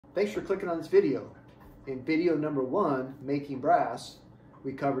Thanks for clicking on this video. In video number 1, Making Brass,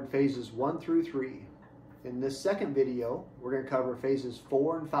 we covered phases 1 through 3. In this second video, we're going to cover phases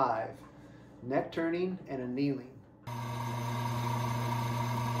 4 and 5, neck turning and annealing.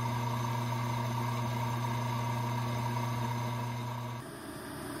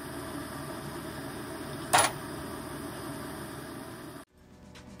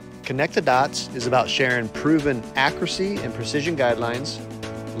 Connect the Dots is about sharing proven accuracy and precision guidelines,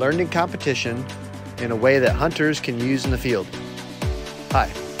 learned in competition, in a way that hunters can use in the field.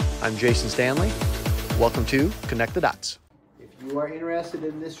 Hi, I'm Jason Stanley. Welcome to Connect the Dots. If you are interested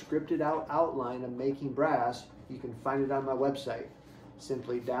in this scripted out outline of making brass, you can find it on my website.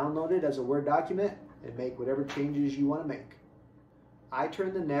 Simply download it as a Word document and make whatever changes you want to make. I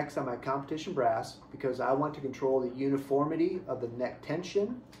turn the necks on my competition brass because I want to control the uniformity of the neck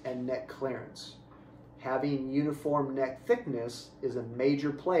tension and neck clearance. Having uniform neck thickness is a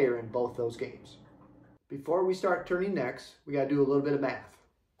major player in both those games. Before we start turning necks, we got to do a little bit of math.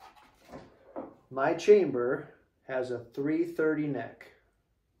 My chamber has a 330 neck.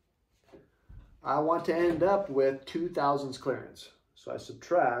 I want to end up with 2 thousandths clearance. So I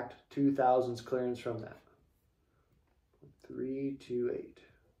subtract 2 thousandths clearance from that. 328.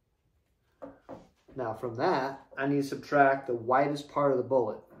 Now from that, I need to subtract the widest part of the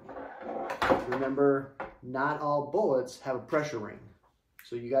bullet. Remember, not all bullets have a pressure ring.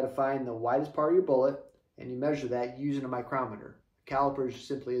 So you got to find the widest part of your bullet and you measure that using a micrometer. Caliper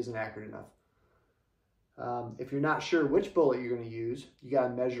simply isn't accurate enough. If you're not sure which bullet you're going to use, you got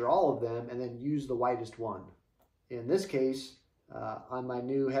to measure all of them and then use the widest one. In this case, on my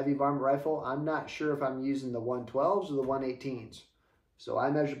new heavy varmint rifle, I'm not sure if I'm using the 112s or the 118s. So I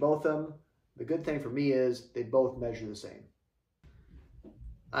measure both of them. The good thing for me is they both measure the same.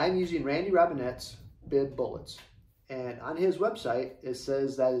 I'm using Randy Robinett's bib bullets. And on his website, it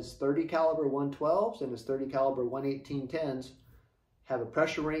says that his 30 caliber 112s and his 30 caliber 118-10s have a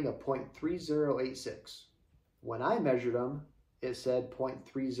pressure ring of 0.3086. When I measured them, it said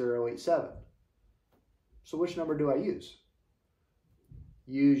 0.3087. So which number do I use?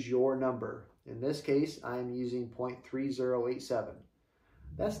 Use your number. In this case, I'm using 0.3087.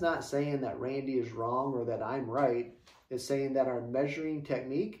 That's not saying that Randy is wrong or that I'm right. It's saying that our measuring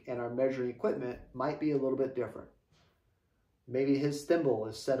technique and our measuring equipment might be a little bit different. Maybe his thimble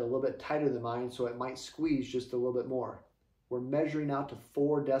is set a little bit tighter than mine, so it might squeeze just a little bit more. We're measuring out to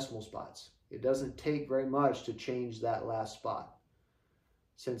 4 decimal spots. It doesn't take very much to change that last spot.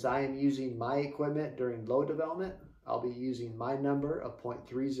 Since I am using my equipment during load development, I'll be using my number of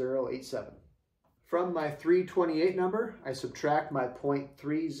 0.3087. From my 328 number, I subtract my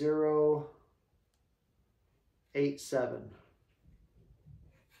 0.3087.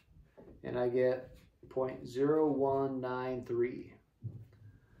 And I get 0.0193.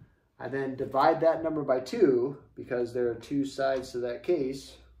 I then divide that number by 2 because there are 2 sides to that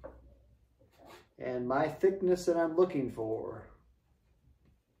case. And my thickness that I'm looking for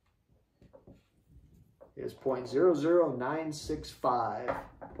is 0.00965,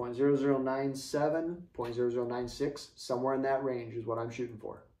 0.0097, 0.0096, somewhere in that range is what I'm shooting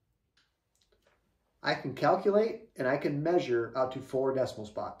for. I can calculate and I can measure up to 4 decimal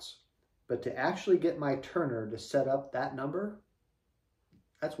spots, but to actually get my turner to set up that number,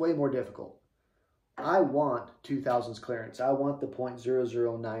 that's way more difficult. I want 2 thousandths clearance. I want the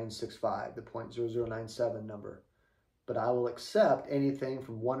 0.00965, the 0.0097 number. But I will accept anything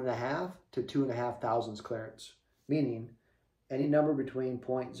from 1.5 to 2.5 thousandths clearance, meaning any number between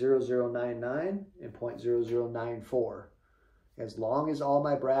 0.0099 and 0.0094. As long as all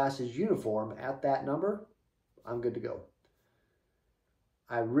my brass is uniform at that number, I'm good to go.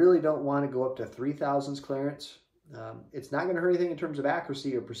 I really don't want to go up to 3 thousandths clearance. It's not going to hurt anything in terms of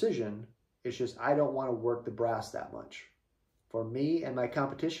accuracy or precision. It's just I don't want to work the brass that much. For me and my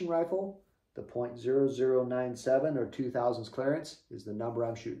competition rifle, the 0.0097 or 2 thousandths clearance is the number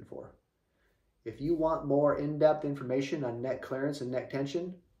I'm shooting for. If you want more in-depth information on neck clearance and neck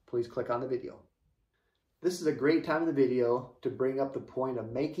tension, please click on the video. This is a great time in the video to bring up the point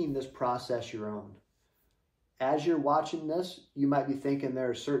of making this process your own. As you're watching this, you might be thinking there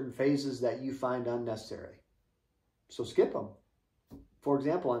are certain phases that you find unnecessary. So skip them. For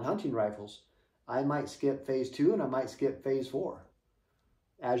example, on hunting rifles, I might skip phase 2 and I might skip phase 4.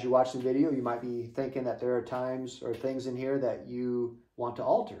 As you're watching the video, you might be thinking that there are times or things in here that you want to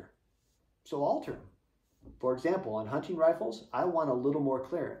alter. So alter them. For example, on hunting rifles, I want a little more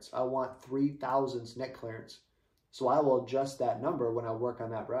clearance. I want 3 thousandths neck clearance. So I will adjust that number when I work on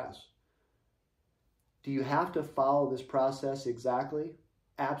that brass. Do you have to follow this process exactly?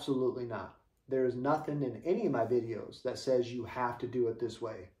 Absolutely not. There is nothing in any of my videos that says you have to do it this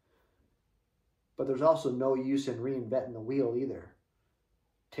way. But there's also no use in reinventing the wheel either.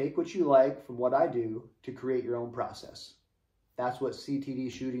 Take what you like from what I do to create your own process. That's what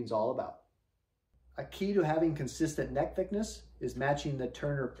CTD shooting is all about. A key to having consistent neck thickness is matching the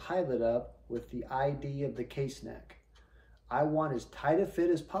turner pilot up with the ID of the case neck. I want as tight a fit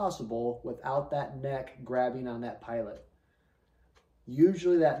as possible without that neck grabbing on that pilot.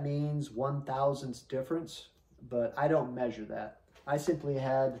 Usually that means 1/1000th difference, but I don't measure that. I simply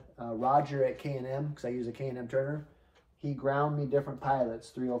had Roger at K&M, because I use a K&M turner. He ground me different pilots,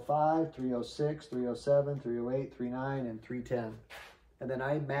 305, 306, 307, 308, 39, and 310. And then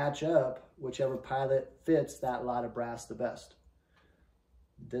I match up whichever pilot fits that lot of brass the best.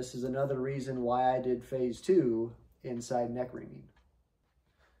 This is another reason why I did phase 2 inside neck ringing.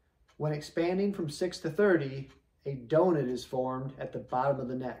 When expanding from 6 to 30, a donut is formed at the bottom of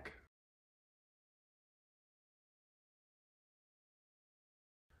the neck.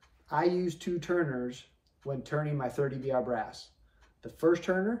 I use 2 turners when turning my 30 BR brass. The first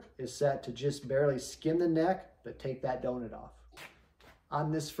turner is set to just barely skim the neck, but take that donut off.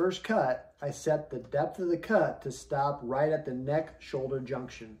 On this first cut, I set the depth of the cut to stop right at the neck-shoulder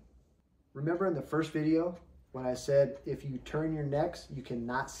junction. Remember in the first video when I said if you turn your necks, you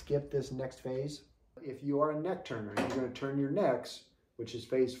cannot skip this next phase? If you are a neck turner, you're going to turn your necks, which is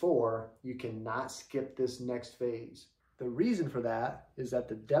phase 4, you cannot skip this next phase. The reason for that is that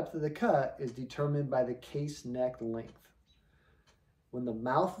the depth of the cut is determined by the case neck length. When the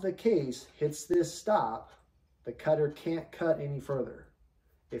mouth of the case hits this stop, the cutter can't cut any further.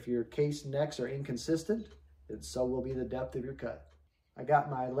 If your case necks are inconsistent, then so will be the depth of your cut. I got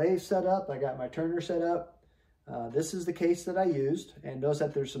my lathe set up, I got my turner set up. This is the case that I used, and notice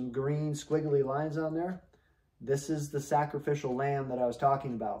that there's some green squiggly lines on there. This is the sacrificial lamb that I was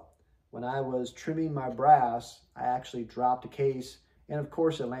talking about. When I was trimming my brass, I actually dropped a case, and of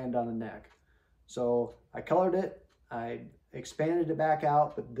course it landed on the neck. So I colored it, I expanded it back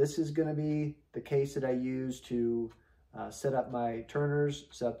out, but this is going to be the case that I use to set up my turners,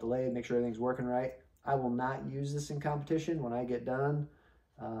 set up the lathe, make sure everything's working right. I will not use this in competition. When I get done,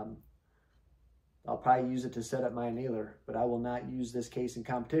 I'll probably use it to set up my annealer, but I will not use this case in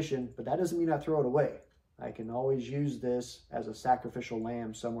competition, but that doesn't mean I throw it away. I can always use this as a sacrificial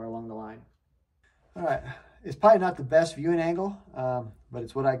lamb somewhere along the line. All right, it's probably not the best viewing angle, but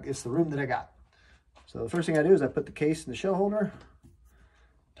it's the room that I got. So the first thing I do is I put the case in the shell holder,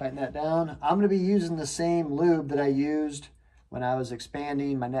 tighten that down. I'm going to be using the same lube that I used when I was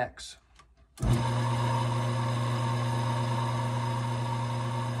expanding my necks.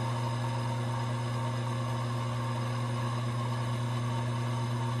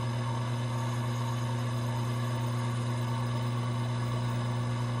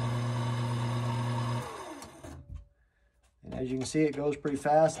 As you can see, it goes pretty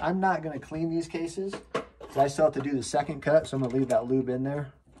fast. I'm not going to clean these cases because I still have to do the second cut, so I'm going to leave that lube in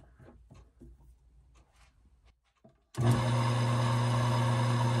there.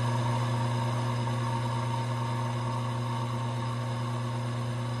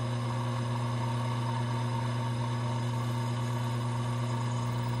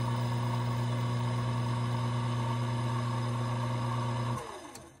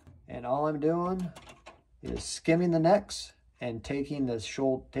 And all I'm doing is skimming the necks and taking the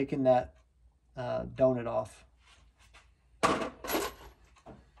shoulder, taking that donut off.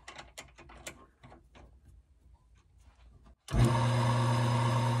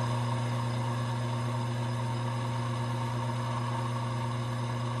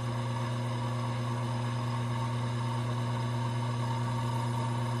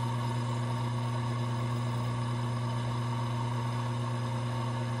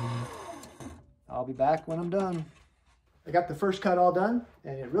 I'll be back when I'm done. I got the first cut all done,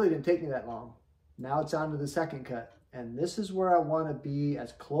 and it really didn't take me that long. Now it's on to the second cut, and this is where I want to be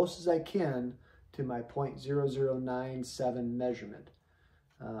as close as I can to my .0097 measurement.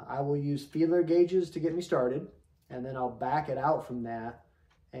 I will use feeler gauges to get me started, and then I'll back it out from that,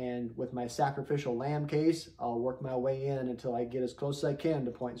 and with my sacrificial lamb case, I'll work my way in until I get as close as I can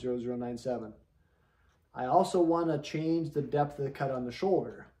to .0097. I also want to change the depth of the cut on the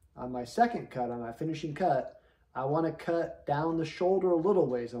shoulder. On my second cut, on my finishing cut, I want to cut down the shoulder a little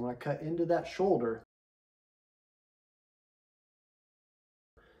ways. I want to cut into that shoulder.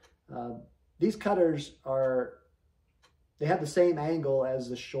 These cutters they have the same angle as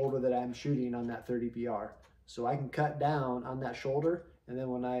the shoulder that I'm shooting on that 30 BR. So I can cut down on that shoulder, and then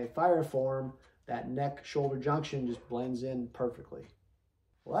when I fire form, that neck shoulder junction just blends in perfectly.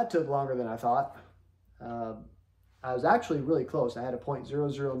 Well, that took longer than I thought. I was actually really close. I had a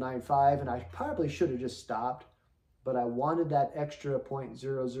 .0095, and I probably should have just stopped, but I wanted that extra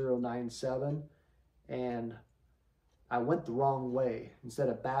 .0097, and I went the wrong way. Instead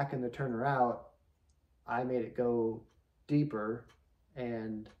of backing the turner out, I made it go deeper,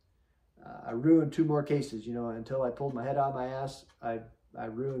 and I ruined 2 more cases. You know, until I pulled my head out of my ass, I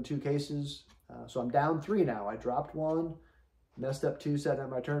ruined 2 cases. So I'm down 3 now. I dropped 1, messed up 2 setting up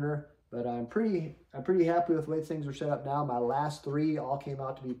my turner, but I'm pretty happy with the way things are set up now. My last 3 all came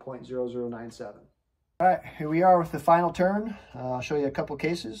out to be 0.0097. All right, here we are with the final turn. I'll show you a couple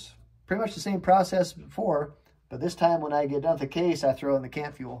cases. Pretty much the same process as before, but this time when I get done with the case, I throw in the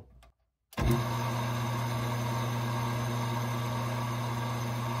camp fuel.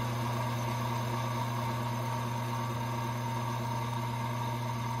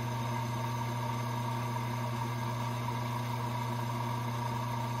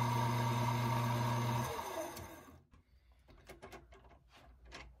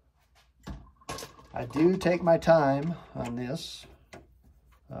 I do take my time on this.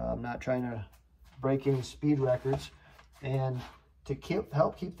 I'm not trying to break any speed records. And to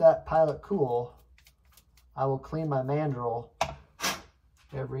help keep that pilot cool, I will clean my mandrel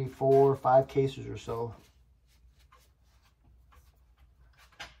every 4 or 5 cases or so.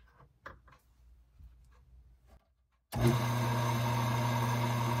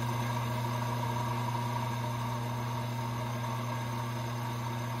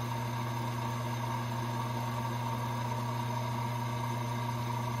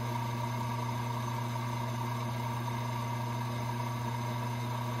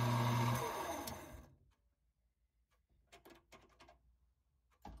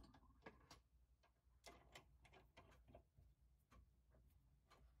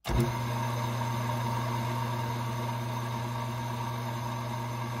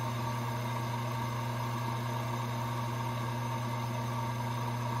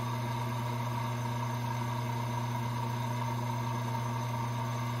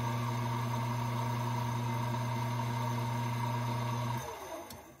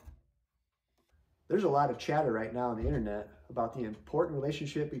 There's a lot of chatter right now on the internet about the important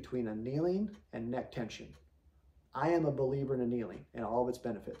relationship between annealing and neck tension. I am a believer in annealing and all of its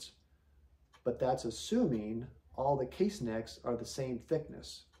benefits, but that's assuming all the case necks are the same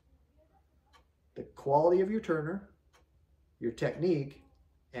thickness. The quality of your turner, your technique,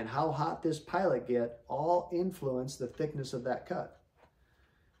 and how hot this pilot get all influence the thickness of that cut.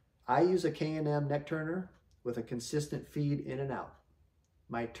 I use a K&M neck turner with a consistent feed in and out.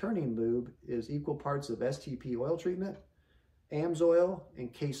 My turning lube is equal parts of STP oil treatment, AMS-oil,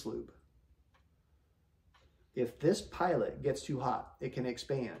 and case lube. If this pilot gets too hot, it can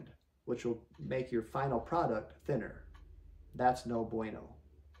expand, which will make your final product thinner. That's no bueno.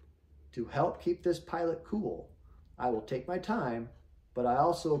 To help keep this pilot cool, I will take my time, but I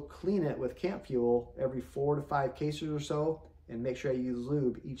also clean it with camp fuel every 4 to 5 cases or so, and make sure I use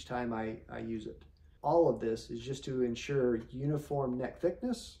lube each time I use it. All of this is just to ensure uniform neck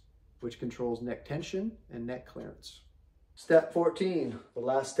thickness, which controls neck tension and neck clearance. Step 14, the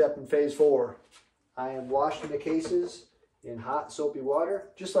last step in phase 4. I am washing the cases in hot soapy water,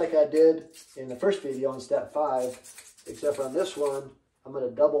 just like I did in the first video on step 5, except for on this one, I'm going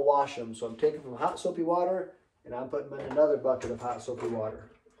to double wash them. So I'm taking from hot soapy water and I'm putting them in another bucket of hot soapy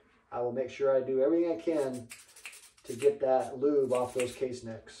water. I will make sure I do everything I can to get that lube off those case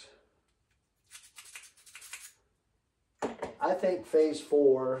necks. I think phase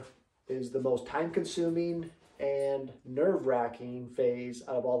 4 is the most time-consuming and nerve-wracking phase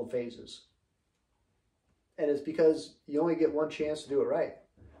out of all the phases. And it's because you only get one chance to do it right,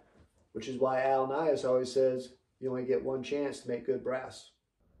 which is why Nyhus always says you only get one chance to make good brass.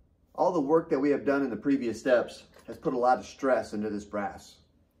 All the work that we have done in the previous steps has put a lot of stress into this brass.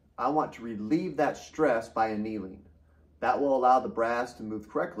 I want to relieve that stress by annealing. That will allow the brass to move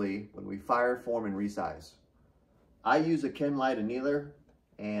correctly when we fire, form, and resize. I use a Chem-Lite annealer,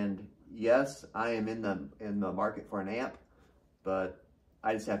 and yes, I am in the market for an amp, but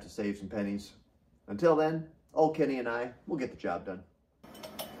I just have to save some pennies. Until then, old Kenny and I will get the job done.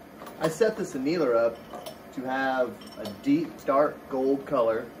 I set this annealer up to have a deep, dark gold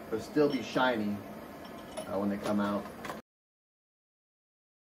color, but still be shiny when they come out.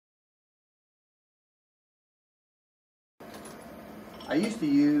 I used to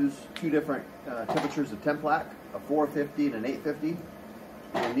use 2 different temperatures of Templac, a 450 and an 850.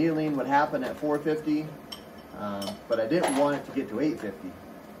 The annealing would happen at 450, but I didn't want it to get to 850.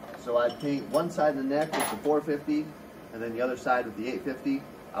 So I'd paint one side of the neck with the 450 and then the other side with the 850.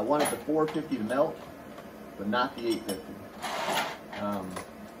 I wanted the 450 to melt, but not the 850.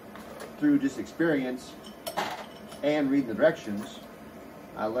 Through just experience and reading the directions,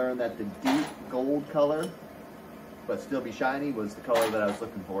 I learned that the deep gold color, but still be shiny, was the color that I was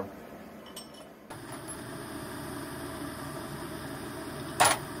looking for.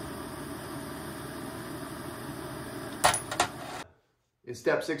 In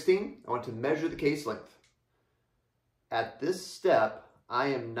step 16, I want to measure the case length. At this step, I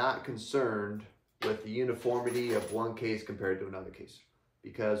am not concerned with the uniformity of one case compared to another case,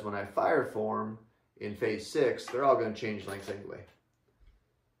 because when I fire form in phase 6, they're all going to change lengths anyway.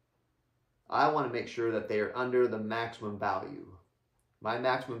 I want to make sure that they are under the maximum value. My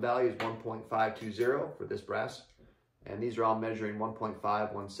maximum value is 1.520 for this brass, and these are all measuring 1.5,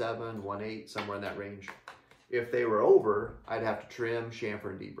 1.7, 1.8, somewhere in that range. If they were over, I'd have to trim, chamfer,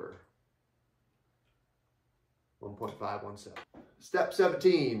 and deburr. 1.5, 1.7. Step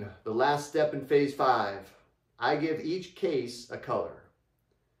 17, the last step in phase 5. I give each case a color.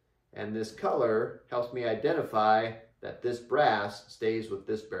 And this color helps me identify that this brass stays with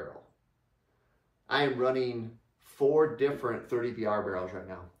this barrel. I am running 4 different 30BR barrels right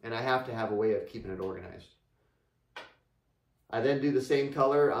now, and I have to have a way of keeping it organized. I then do the same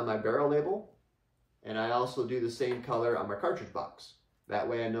color on my barrel label, and I also do the same color on my cartridge box. That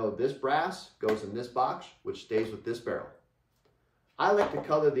way I know this brass goes in this box, which stays with this barrel. I like to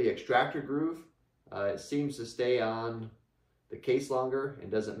color the extractor groove. It seems to stay on the case longer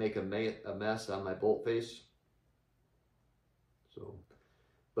and doesn't make a mess on my bolt face.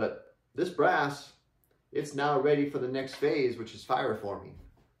 But this brass, it's now ready for the next phase, which is fire forming.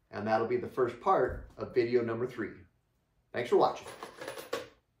 And that'll be the first part of video number 3. Thanks for watching.